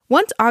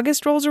Once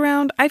August rolls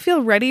around, I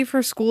feel ready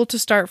for school to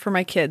start for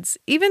my kids,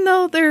 even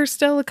though there are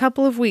still a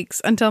couple of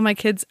weeks until my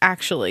kids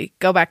actually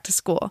go back to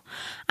school.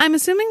 I'm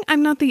assuming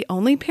I'm not the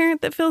only parent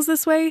that feels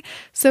this way,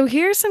 so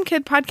here are some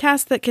kid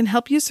podcasts that can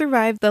help you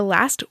survive the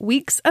last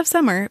weeks of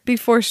summer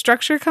before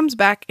structure comes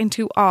back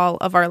into all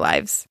of our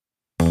lives.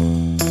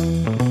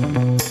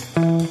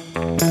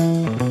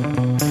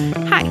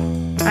 Hi,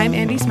 I'm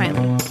Andy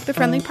Smiley, the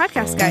Friendly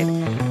Podcast Guide.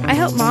 I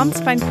help moms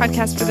find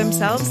podcasts for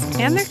themselves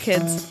and their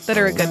kids that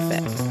are a good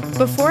fit.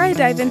 Before I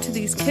dive into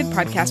these kid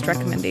podcast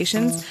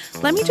recommendations,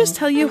 let me just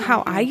tell you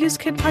how I use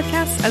kid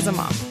podcasts as a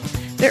mom.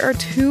 There are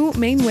two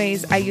main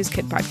ways I use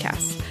kid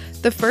podcasts.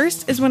 The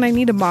first is when I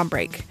need a mom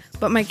break,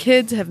 but my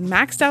kids have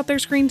maxed out their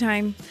screen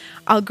time.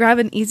 I'll grab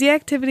an easy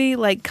activity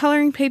like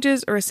coloring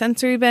pages or a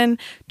sensory bin,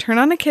 turn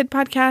on a kid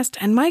podcast,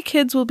 and my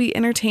kids will be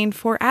entertained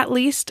for at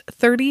least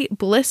 30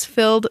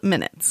 bliss-filled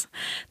minutes.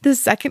 The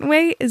second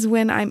way is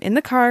when I'm in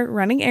the car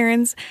running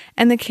errands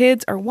and the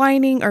kids are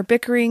whining or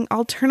bickering.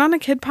 I'll turn on a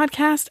kid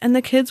podcast and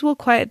the kids will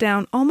quiet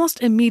down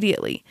almost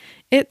immediately.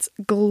 It's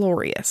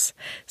glorious.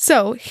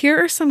 So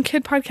here are some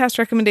kid podcast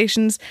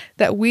recommendations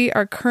that we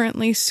are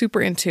currently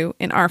super into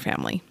in our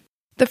family.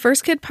 The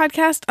first kid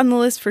podcast on the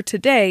list for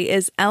today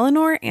is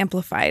Eleanor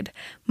Amplified.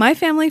 My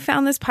family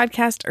found this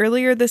podcast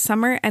earlier this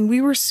summer and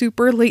we were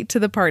super late to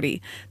the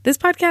party. This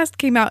podcast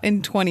came out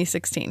in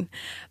 2016,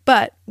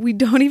 but we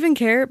don't even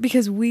care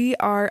because we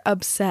are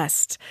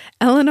obsessed.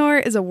 Eleanor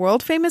is a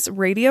world-famous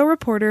radio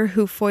reporter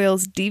who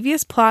foils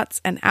devious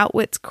plots and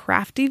outwits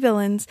crafty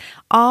villains,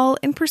 all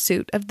in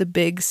pursuit of the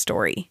big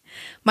story.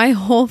 My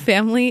whole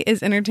family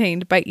is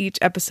entertained by each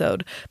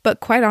episode, but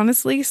quite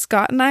honestly,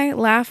 Scott and I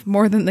laugh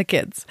more than the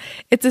kids.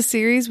 It's a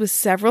series with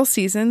several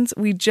seasons.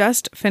 We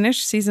just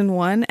finished season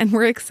 1 and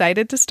we're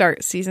excited to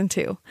start season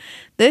 2.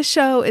 This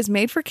show is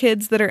made for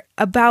kids that are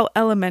about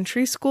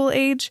elementary school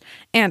age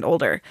and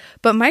older,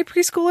 but my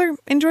preschooler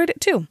enjoyed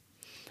it too.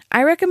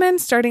 I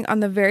recommend starting on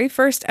the very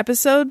first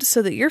episode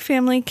so that your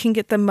family can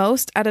get the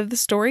most out of the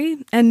story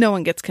and no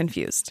one gets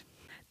confused.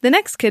 The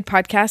next kid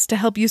podcast to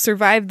help you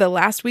survive the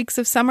last weeks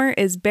of summer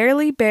is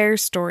Barely Bear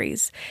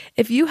Stories.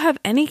 If you have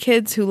any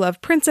kids who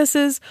love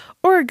princesses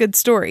or a good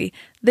story,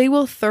 they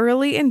will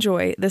thoroughly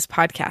enjoy this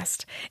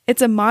podcast.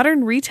 It's a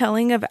modern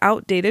retelling of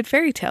outdated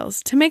fairy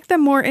tales to make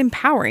them more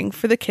empowering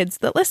for the kids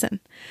that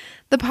listen.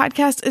 The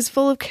podcast is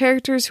full of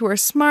characters who are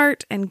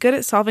smart and good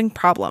at solving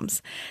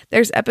problems.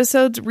 There's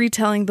episodes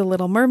retelling The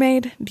Little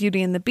Mermaid,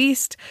 Beauty and the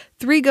Beast,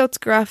 Three Goats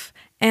Gruff,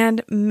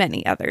 and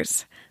many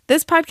others.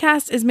 This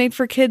podcast is made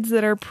for kids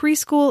that are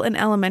preschool and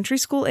elementary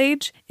school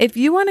age. If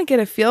you want to get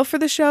a feel for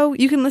the show,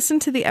 you can listen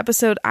to the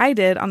episode I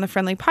did on the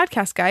Friendly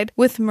Podcast Guide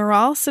with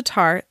Maral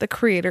Sitar, the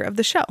creator of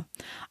the show,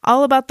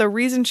 all about the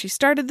reason she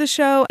started the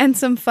show and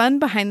some fun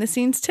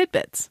behind-the-scenes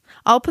tidbits.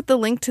 I'll put the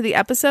link to the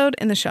episode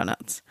in the show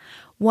notes.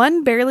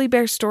 One Barely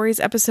Bear Stories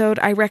episode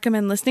I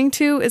recommend listening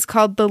to is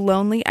called The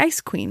Lonely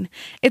Ice Queen.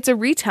 It's a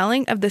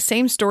retelling of the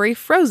same story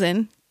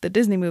Frozen, the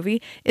Disney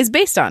movie, is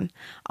based on.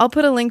 I'll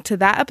put a link to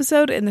that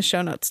episode in the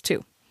show notes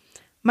too.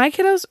 My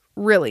kiddos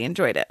really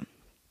enjoyed it.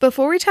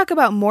 Before we talk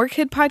about more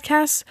kid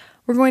podcasts,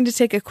 we're going to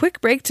take a quick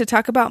break to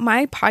talk about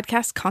my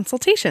podcast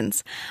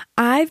consultations.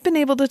 I've been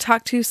able to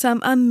talk to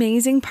some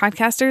amazing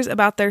podcasters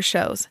about their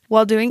shows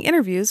while doing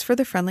interviews for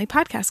the Friendly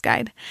Podcast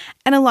Guide.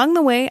 And along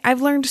the way,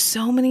 I've learned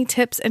so many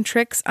tips and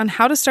tricks on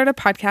how to start a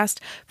podcast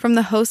from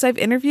the hosts I've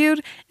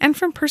interviewed and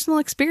from personal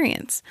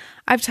experience.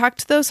 I've talked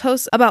to those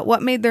hosts about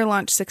what made their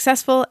launch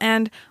successful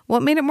and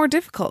what made it more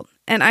difficult.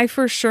 And I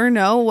for sure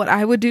know what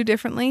I would do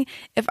differently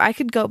if I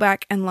could go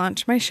back and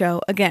launch my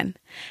show again.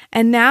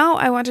 And now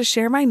I want to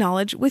share my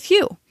knowledge with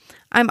you.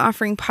 I'm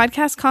offering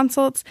podcast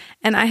consults,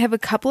 and I have a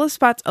couple of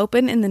spots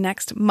open in the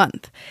next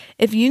month.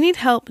 If you need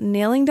help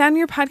nailing down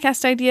your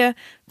podcast idea,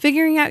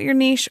 figuring out your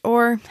niche,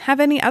 or have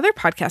any other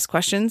podcast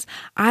questions,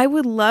 I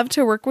would love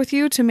to work with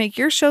you to make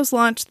your show's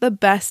launch the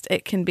best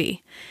it can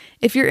be.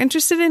 If you're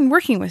interested in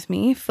working with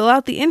me, fill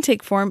out the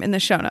intake form in the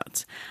show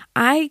notes.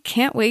 I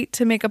can't wait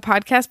to make a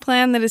podcast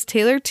plan that is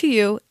tailored to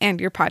you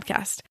and your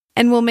podcast,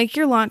 and will make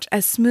your launch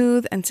as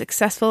smooth and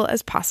successful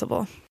as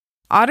possible.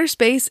 Otter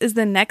Space is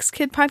the next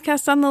kid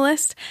podcast on the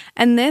list,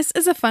 and this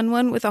is a fun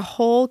one with a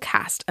whole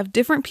cast of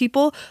different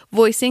people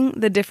voicing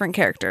the different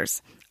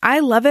characters. I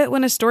love it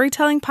when a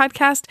storytelling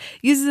podcast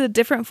uses a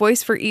different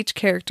voice for each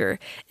character.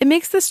 It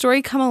makes the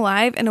story come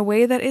alive in a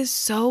way that is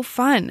so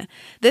fun.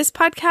 This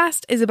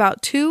podcast is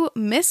about two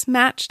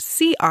mismatched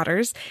sea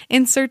otters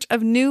in search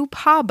of new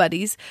paw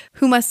buddies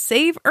who must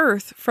save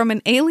Earth from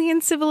an alien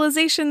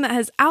civilization that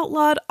has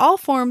outlawed all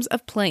forms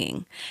of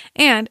playing.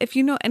 And if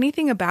you know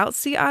anything about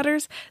sea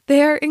otters,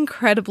 they are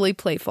incredibly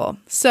playful.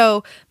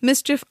 So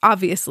mischief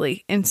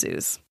obviously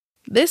ensues.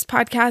 This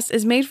podcast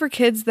is made for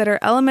kids that are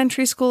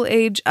elementary school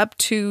age up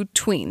to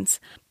tweens.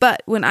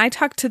 But when I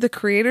talked to the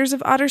creators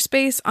of Otter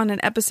Space on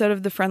an episode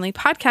of the Friendly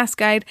Podcast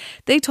Guide,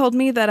 they told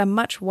me that a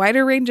much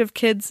wider range of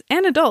kids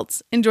and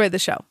adults enjoy the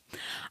show.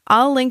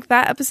 I'll link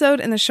that episode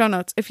in the show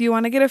notes if you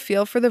want to get a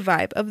feel for the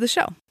vibe of the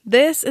show.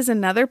 This is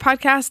another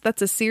podcast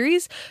that's a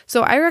series,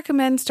 so I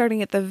recommend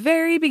starting at the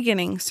very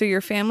beginning so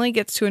your family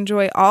gets to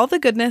enjoy all the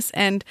goodness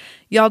and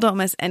y'all don't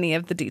miss any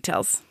of the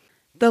details.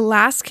 The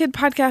last kid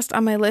podcast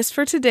on my list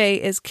for today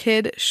is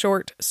Kid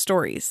Short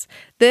Stories.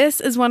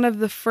 This is one of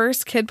the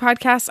first kid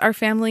podcasts our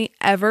family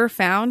ever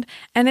found,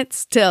 and it's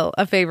still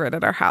a favorite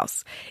at our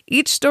house.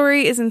 Each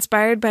story is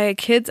inspired by a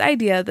kid's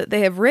idea that they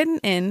have written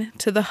in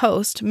to the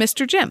host,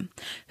 Mr. Jim,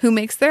 who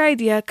makes their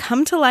idea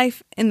come to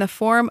life in the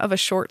form of a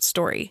short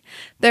story.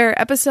 There are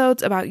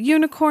episodes about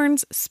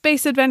unicorns,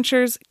 space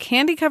adventures,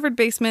 candy-covered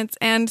basements,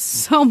 and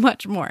so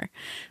much more.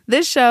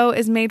 This show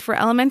is made for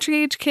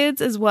elementary age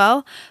kids as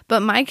well, but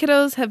my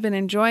kiddos have been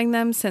enjoying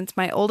them since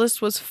my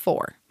oldest was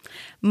 4.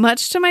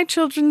 Much to my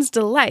children's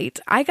delight,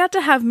 I got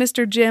to have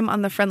Mr. Jim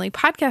on the Friendly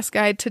Podcast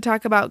Guide to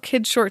talk about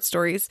kid short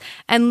stories,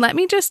 and let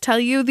me just tell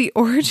you, the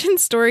origin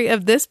story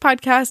of this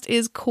podcast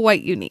is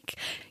quite unique.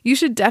 You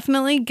should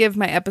definitely give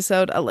my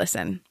episode a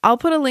listen. I'll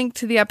put a link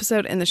to the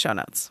episode in the show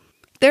notes.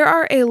 There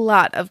are a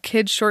lot of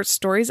kid short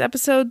stories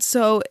episodes,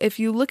 so if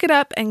you look it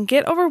up and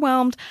get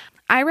overwhelmed,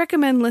 I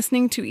recommend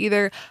listening to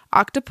either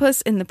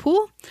Octopus in the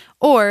Pool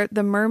or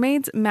The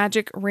Mermaid's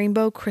Magic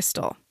Rainbow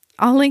Crystal.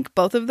 I'll link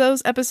both of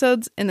those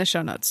episodes in the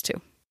show notes too.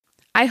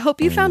 I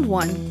hope you found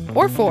 1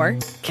 or 4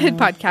 kid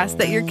podcasts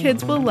that your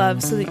kids will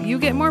love so that you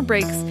get more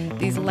breaks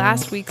these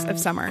last weeks of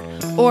summer,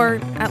 or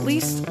at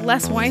least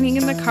less whining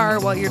in the car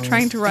while you're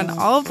trying to run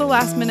all of the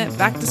last minute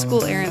back to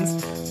school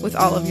errands with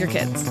all of your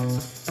kids.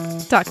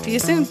 Talk to you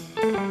soon.